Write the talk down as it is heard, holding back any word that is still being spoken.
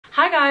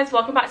guys,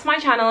 welcome back to my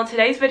channel.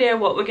 Today's video,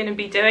 what we're going to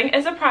be doing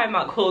is a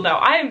Primark haul. Now,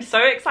 I am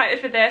so excited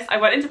for this. I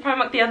went into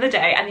Primark the other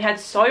day and they had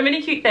so many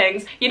cute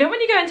things. You know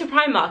when you go into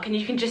Primark and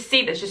you can just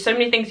see there's just so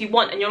many things you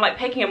want and you're like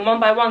picking them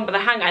one by one by the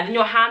hanger and then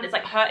your hand is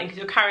like hurting because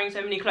you're carrying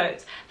so many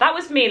clothes. That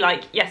was me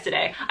like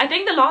yesterday. I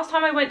think the last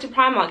time I went to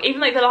Primark,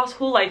 even like the last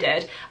haul I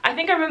did, I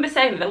think I remember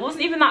saying that there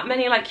wasn't even that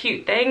many like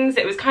cute things.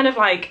 It was kind of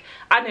like,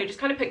 I don't know, just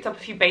kind of picked up a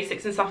few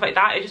basics and stuff like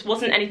that. It just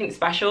wasn't anything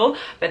special.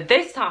 But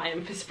this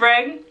time for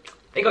spring,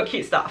 they got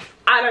cute stuff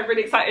and I'm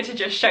really excited to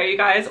just show you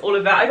guys all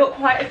of it. I got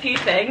quite a few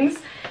things,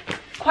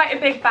 quite a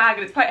big bag,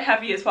 and it's quite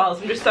heavy as well,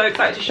 so I'm just so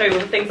excited to show you all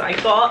the things that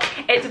I got.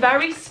 It's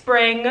very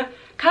spring,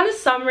 kind of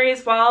summery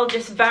as well,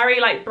 just very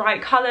like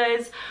bright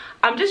colours.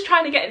 I'm just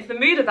trying to get into the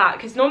mood of that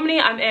because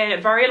normally I'm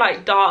in very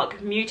like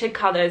dark muted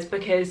colours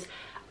because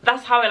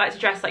that's how I like to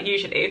dress like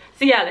usually.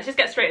 So yeah, let's just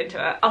get straight into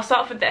it. I'll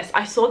start off with this.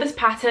 I saw this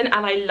pattern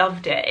and I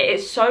loved it. It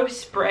is so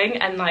spring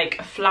and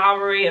like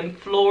flowery and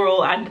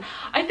floral and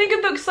I think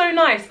it looks so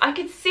nice. I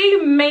could see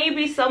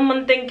maybe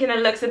someone thinking it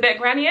looks a bit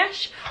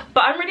granny-ish,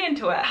 but I'm really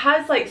into it. It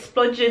has like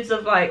splodges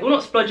of like, well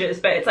not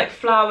splodges, but it's like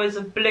flowers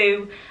of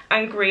blue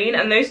and green,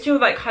 and those two are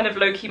like kind of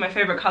low-key my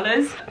favourite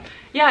colours.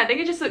 Yeah, I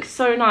think it just looks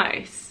so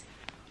nice.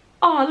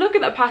 Oh, look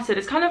at that pattern.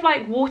 It's kind of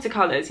like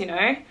watercolours, you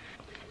know?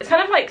 It's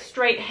kind of like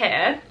straight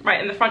here,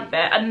 right in the front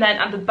bit, and then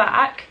at the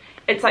back,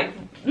 it's like,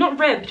 not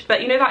ribbed,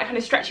 but you know that kind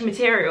of stretchy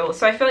material.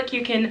 So I feel like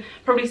you can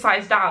probably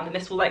size down and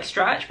this will like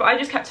stretch, but I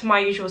just kept to my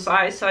usual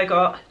size, so I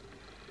got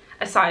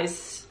a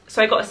size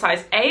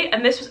 8,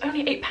 and this was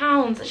only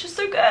 £8. It's just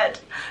so good.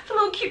 It's a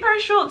little cute pair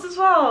of shorts as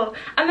well.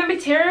 And the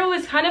material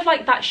is kind of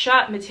like that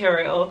shirt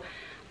material.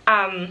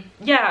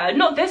 Yeah,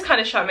 not this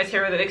kind of shirt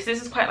material though, because this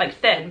is quite like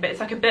thin, but it's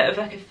like a bit of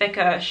like a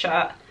thicker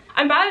shirt.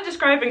 I'm bad at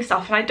describing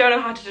stuff and I don't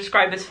know how to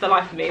describe this for the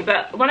life of me,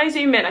 but when I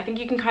zoom in I think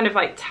you can kind of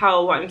like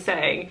tell what I'm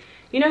saying.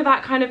 You know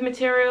that kind of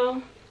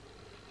material?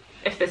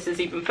 If this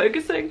is even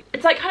focusing.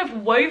 It's like kind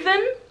of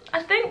woven,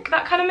 I think,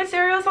 that kind of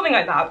material, something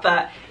like that,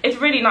 but it's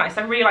really nice.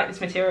 I really like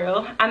this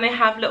material. And they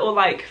have little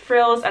like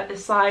frills at the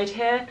side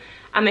here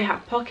and they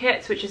have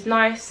pockets, which is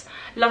nice.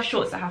 Love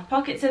shorts that have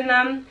pockets in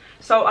them.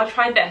 So I'll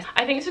try this.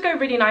 I think this would go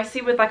really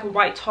nicely with like a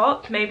white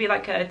top, maybe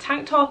like a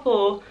tank top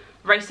or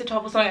racer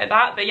top or something like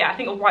that, but yeah, I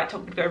think a white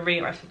top would go really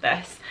nice with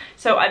this.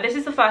 So this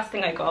is the first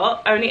thing I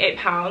got, only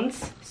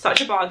 £8, such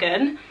a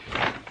bargain.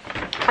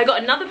 I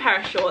got another pair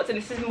of shorts, and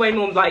this is way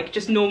more like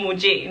just normal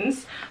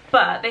jeans,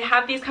 but they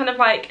have these kind of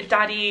like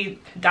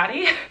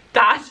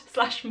dad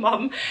slash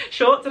mum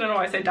shorts. I don't know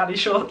why I say daddy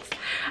shorts.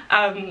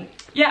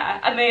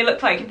 Yeah, and they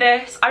look like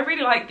this. I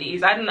really like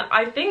these, and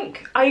I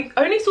think I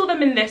only saw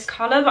them in this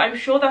colour, but I'm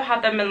sure they'll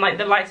have them in like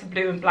the lighter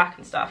blue and black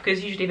and stuff,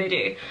 because usually they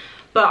do.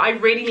 But I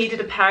really needed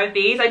a pair of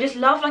these. I just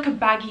love like a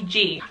baggy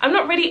jean. I'm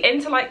not really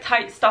into like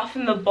tight stuff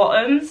in the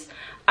bottoms.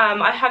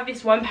 I have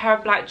this one pair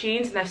of black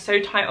jeans and they're so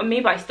tight on me,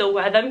 but I still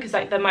wear them because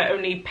like they're my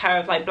only pair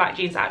of like black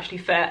jeans that actually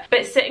fit.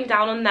 But sitting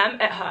down on them,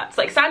 it hurts.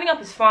 Like standing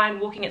up is fine,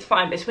 walking it's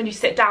fine, but it's when you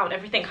sit down,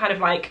 everything kind of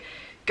like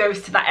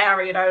goes to that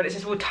area, you know, and it's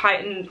just all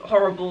tight and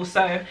horrible.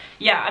 So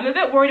yeah, I'm a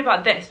bit worried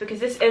about this because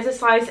this is a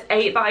size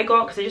 8 that I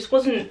got because I just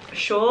wasn't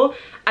sure.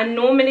 And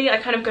normally I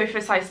kind of go for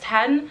a size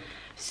 10.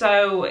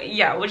 So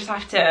yeah, we'll just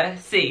have to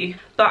see.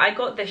 But I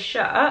got this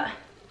shirt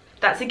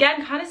that's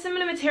again kind of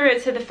similar material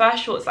to the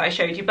first shorts that I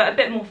showed you, but a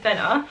bit more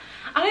thinner. And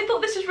I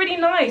thought this was really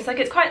nice. Like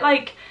it's quite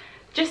like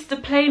just a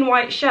plain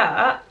white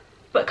shirt,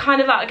 but kind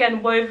of that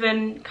again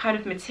woven kind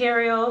of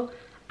material,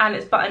 and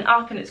it's buttoned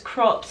up and it's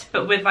cropped,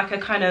 but with like a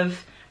kind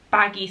of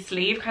baggy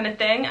sleeve kind of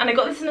thing. And I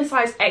got this in a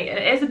size 8 and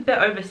it is a bit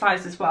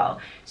oversized as well,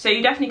 so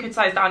you definitely could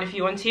size down if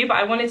you want to, but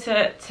I wanted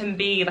to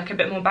be like a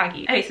bit more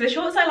baggy. Okay, so the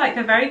shorts I like,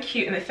 they're very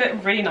cute and they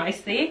fit really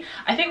nicely.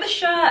 I think the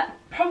shirt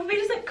probably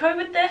doesn't go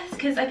with this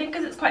because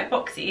it's quite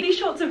boxy. These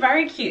shorts are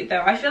very cute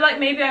though. I feel like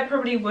maybe I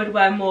probably would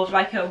wear more of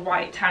like a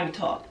white tank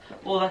top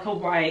or like a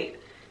white,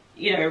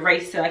 you know,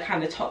 racer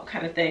kind of top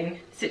kind of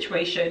thing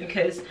situation,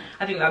 because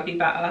I think that would be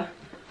better.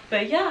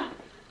 But yeah,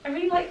 I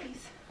really like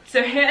these.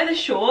 So here are the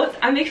shorts,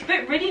 and they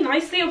fit really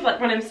nicely of like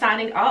when I'm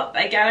standing up.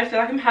 Again, I feel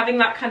like I'm having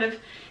that kind of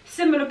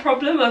similar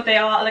problem of they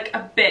are like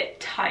a bit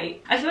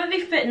tight. I feel like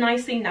they fit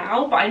nicely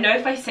now, but I know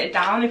if I sit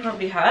down they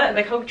probably hurt.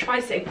 Like I'll try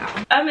sitting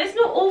down. It's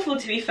not awful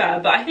to be fair,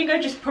 but I think I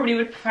just probably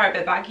would prefer a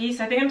bit baggy,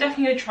 so I think I'm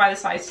definitely gonna try the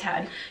size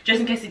 10 just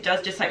in case it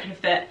does just like kind of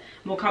fit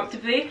more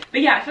comfortably.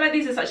 But yeah, I feel like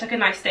these are such like a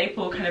nice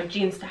staple kind of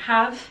jeans to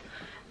have.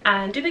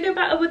 And do they go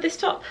better with this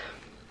top?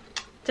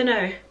 Don't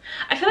know.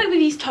 I feel like with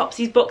these tops,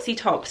 these boxy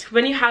tops,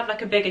 when you have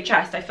like a bigger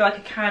chest, I feel like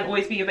it can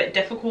always be a bit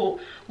difficult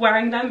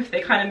wearing them if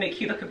they kind of make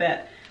you look a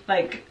bit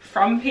like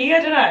frumpy, I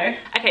don't know.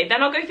 Okay,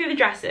 then I'll go through the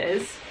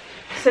dresses.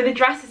 So the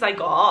dresses I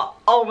got,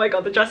 oh my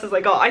god, the dresses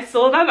I got, I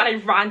saw them and I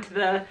ran to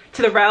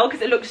the rail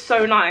because it looked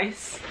so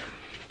nice.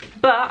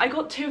 But I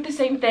got 2 of the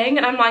same thing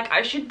and I'm like,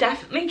 I should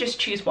definitely just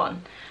choose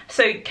one.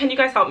 So can you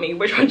guys help me?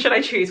 Which one should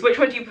I choose? Which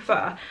one do you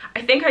prefer?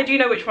 I think I do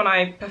know which one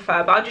I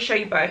prefer, but I'll just show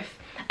you both.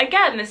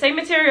 Again, the same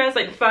material as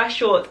like the first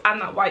shorts and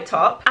that white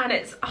top, and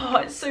it's, oh,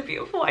 it's so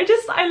beautiful.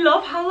 I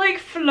love how like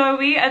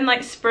flowy and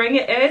like spring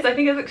it is. I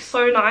think it looks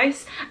so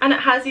nice, and it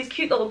has these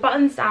cute little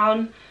buttons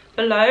down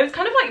below. It's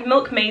kind of like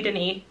milk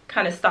maiden-y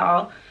kind of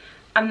style,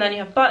 and then you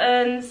have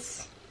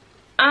buttons,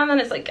 and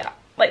then it's like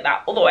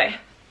that all the way,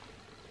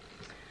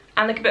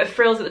 and like a bit of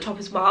frills at the top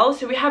as well.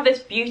 So we have this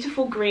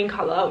beautiful green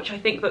color, which I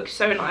think looks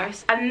so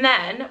nice, and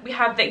then we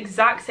have the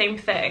exact same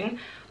thing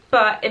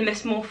but in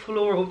this more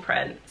floral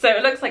print. So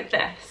it looks like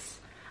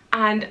this,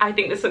 and I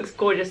think this looks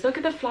gorgeous. Look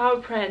at the flower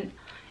print,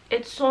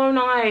 it's so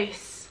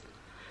nice.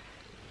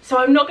 So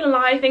I'm not gonna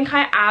lie, I think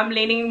I am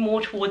leaning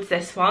more towards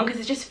this one because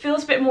it just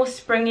feels a bit more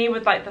springy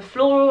with like the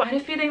floral. I had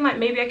a feeling like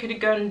maybe I could have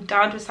gone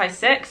down to a size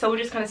 6, so we'll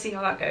just kind of see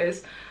how that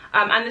goes.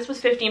 And this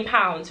was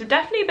 £15, so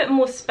definitely a bit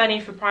more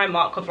spenny for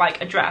Primark of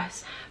like a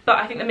dress, but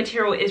I think the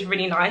material is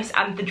really nice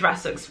and the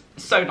dress looks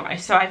so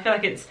nice, so I feel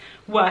like it's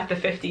worth the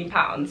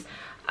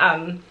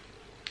 £15.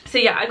 So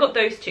yeah, I got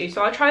those two,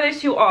 so I'll try those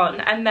two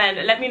on and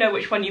then let me know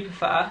which one you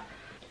prefer.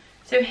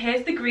 So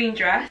here's the green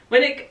dress.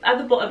 When it at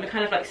the bottom, it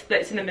kind of like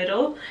splits in the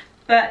middle,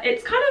 but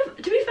it's kind of,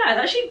 to be fair, it's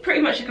actually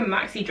pretty much like a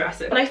maxi dress,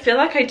 and I feel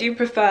like I do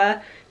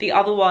prefer the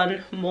other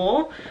one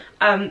more.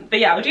 But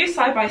yeah, I'll do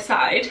side by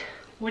side.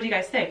 What do you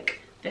guys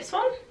think? This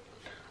one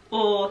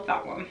or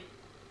that one?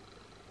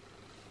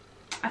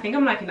 I think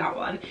I'm liking that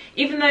one,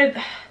 even though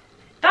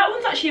that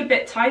one's actually a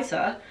bit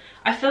tighter.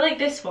 I feel like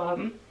this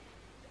one,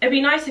 it'd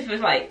be nice if it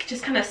was like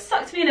just kind of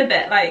sucked me in a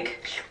bit, like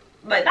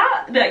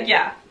that. Like,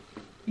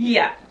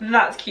 yeah,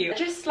 that's cute.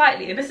 Just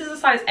slightly, and this is a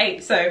size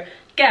 8, so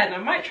again, I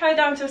might try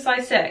down to a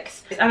size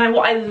 6. And then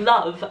what I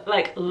love,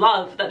 like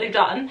love that they've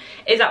done,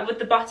 is that with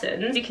the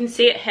buttons, you can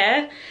see it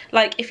here,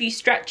 like if you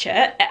stretch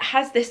it, it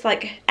has this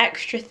like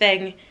extra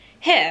thing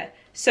here.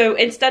 So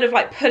instead of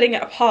like pulling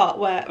it apart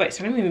where, wait,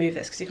 so let me move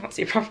this because you can't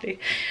see it properly.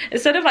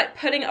 Instead of like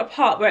pulling it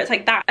apart where it's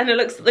like that and it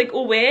looks like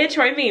all weird, do you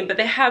know what I mean? But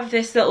they have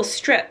this little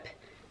strip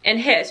in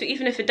here, so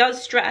even if it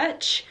does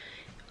stretch,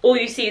 all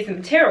you see is the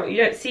material. You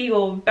don't see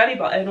your belly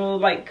button or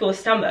like your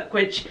stomach,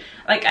 which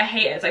like I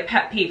hate it. It's like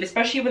pet peeve,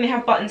 especially when they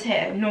have buttons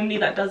here. Normally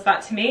that does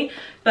that to me,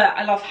 but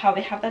I love how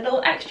they have that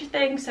little extra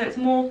thing, so it's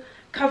more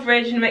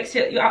coverage and makes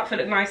your outfit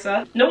look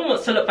nicer. No one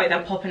wants to look like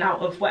they're popping out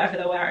of whatever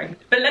they're wearing,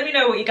 but let me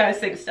know what you guys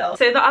think still.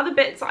 So the other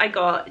bits I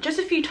got, just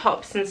a few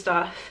tops and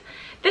stuff.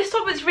 This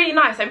top is really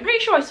nice. I'm pretty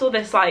sure I saw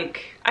this,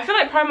 like, I feel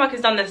like Primark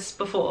has done this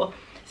before.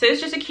 So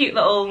it's just a cute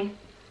little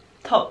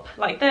top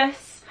like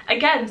this.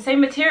 Again, same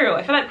material.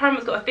 I feel like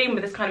Primark's got a theme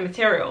with this kind of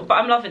material, but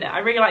I'm loving it. I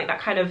really like that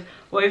kind of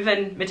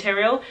woven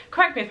material.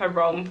 Correct me if I'm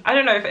wrong. I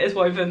don't know if it is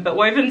woven, but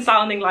woven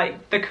sounding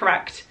like the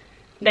correct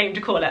name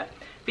to call it.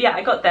 But yeah,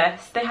 I got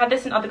this. They had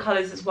this in other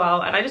colours as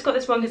well, and I just got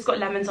this one because it's got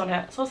lemons on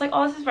it. So I was like,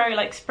 oh, this is very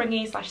like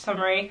springy /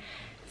 summery.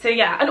 So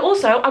yeah, and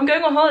also I'm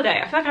going on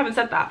holiday. I feel like I haven't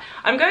said that.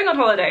 I'm going on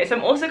holiday, so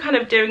I'm also kind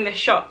of doing this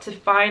shop to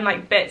find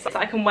like bits that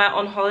I can wear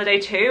on holiday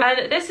too.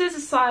 And this is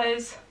a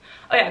size,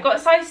 oh yeah, I got a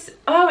size,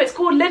 oh, it's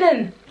called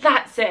linen.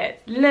 That's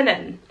it,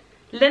 linen.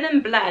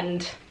 Linen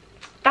blend.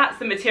 That's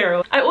the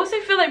material. I also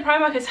feel like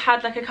Primark has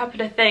had like a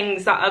couple of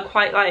things that are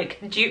quite like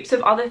dupes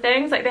of other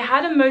things. Like they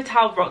had a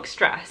Motel Rocks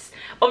dress.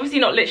 Obviously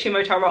not literally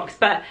Motel Rocks,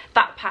 but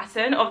that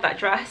pattern of that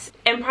dress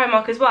in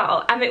Primark as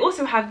well. And they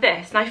also have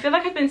this, and I feel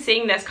like I've been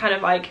seeing this kind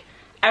of like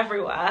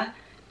everywhere,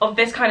 of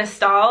this kind of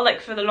style like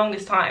for the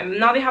longest time.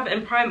 Now they have it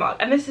in Primark,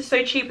 and this is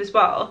so cheap as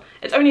well.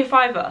 It's only a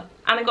 £5,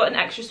 and I got an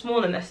extra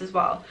small in this as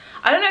well.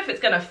 I don't know if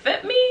it's gonna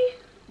fit me,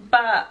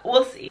 but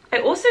we'll see. I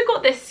also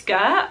got this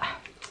skirt.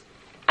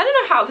 I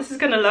don't know how this is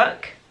gonna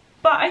look,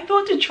 but I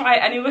thought to try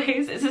it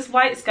anyways. It's this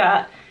white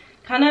skirt,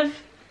 kind of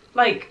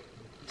like,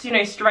 you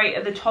know, straight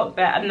at the top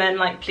bit and then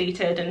like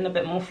pleated and a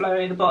bit more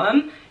flowy at the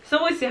bottom.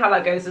 So we'll see how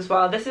that goes as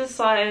well. This is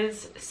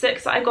size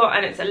 6 that I got,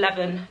 and it's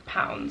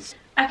 £11.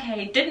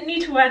 Okay, didn't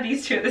need to wear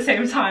these two at the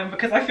same time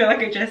because I feel like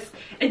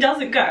it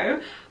doesn't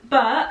go.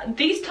 But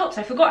these tops,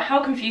 I forgot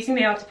how confusing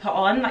they are to put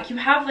on. Like you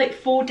have like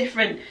 4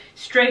 different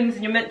strings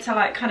and you're meant to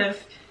like kind of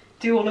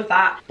do all of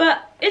that.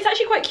 But it's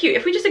actually quite cute.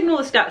 If we just ignore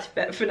the skirts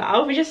bit for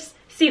now, we just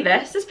see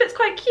this bit's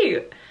quite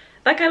cute.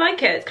 Like I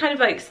like it. It's kind of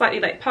like slightly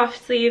like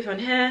puffed sleeve on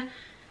here,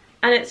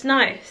 and it's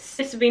nice.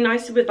 This would be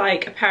nice with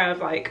like a pair of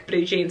like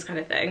blue jeans kind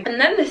of thing. And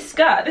then this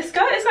skirt is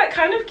like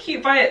kind of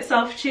cute by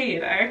itself too,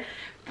 you know.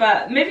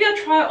 But maybe I'll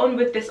try it on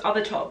with this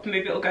other top,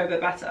 maybe it'll go a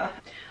bit better.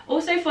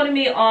 Also follow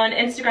me on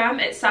Instagram,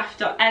 it's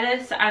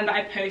saff.ellis, and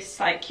I post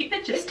like cute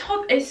pictures. This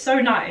top is so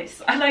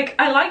nice. I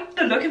like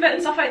the look of it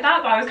and stuff like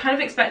that, but I was kind of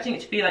expecting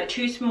it to be like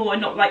too small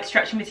and not like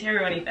stretchy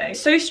material or anything.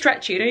 So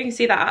stretchy, you can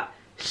see that?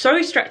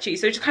 So stretchy,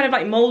 so it just kind of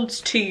like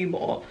molds to you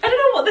more. I don't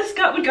know what the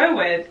skirt would go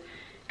with.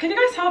 Can you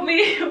guys help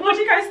me? What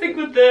do you guys think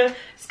with the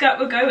skirt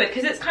would go with?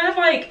 Because it's kind of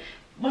like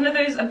one of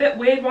those a bit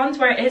weird ones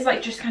where it is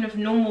like just kind of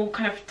normal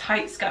kind of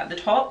tight skirt at the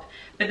top,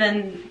 but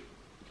then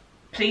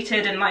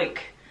pleated and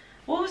like,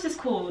 what was this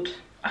called?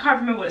 I can't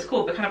remember what it's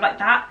called, but kind of like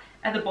that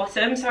at the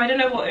bottom. So I don't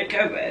know what it would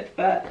go with,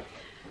 but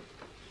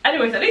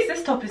Anyways, at least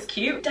this top is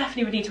cute.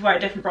 Definitely would need to wear a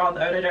different bra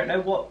though, and I don't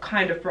know what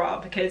kind of bra,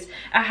 because it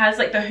has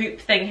like the hoop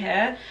thing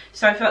here.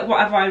 So I feel like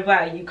whatever I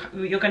wear,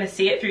 you're gonna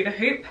see it through the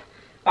hoop.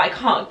 But I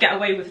can't get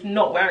away with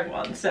not wearing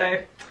one,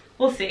 so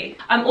we'll see.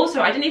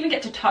 Also, I didn't even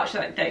get to touch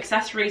like the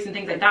accessories and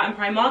things like that in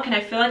Primark, and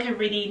I feel like I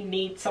really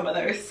need some of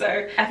those. So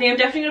I think I'm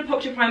definitely gonna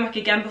pop to Primark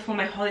again before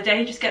my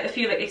holiday, just get a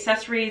few like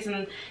accessories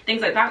and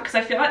things like that, because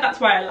I feel like that's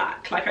where I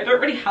lack. Like, I don't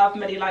really have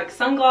many like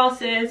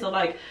sunglasses or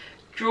like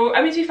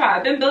I mean, to be fair,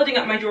 I've been building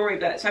up my jewelry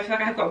bit, so I feel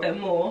like I've got a bit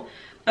more.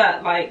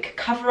 But like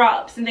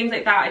cover-ups and things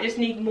like that, I just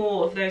need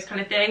more of those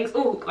kind of things.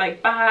 Oh,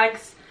 like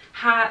bags,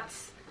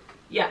 hats,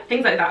 yeah,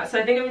 things like that. So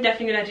I think I'm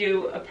definitely gonna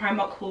do a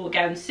Primark haul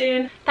again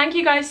soon. Thank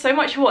you guys so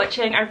much for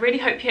watching. I really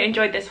hope you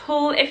enjoyed this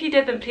haul. If you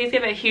did, then please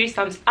give it a huge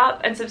thumbs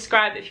up and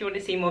subscribe if you want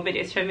to see more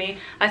videos from me.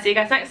 I'll see you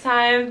guys next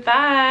time.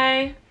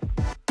 Bye.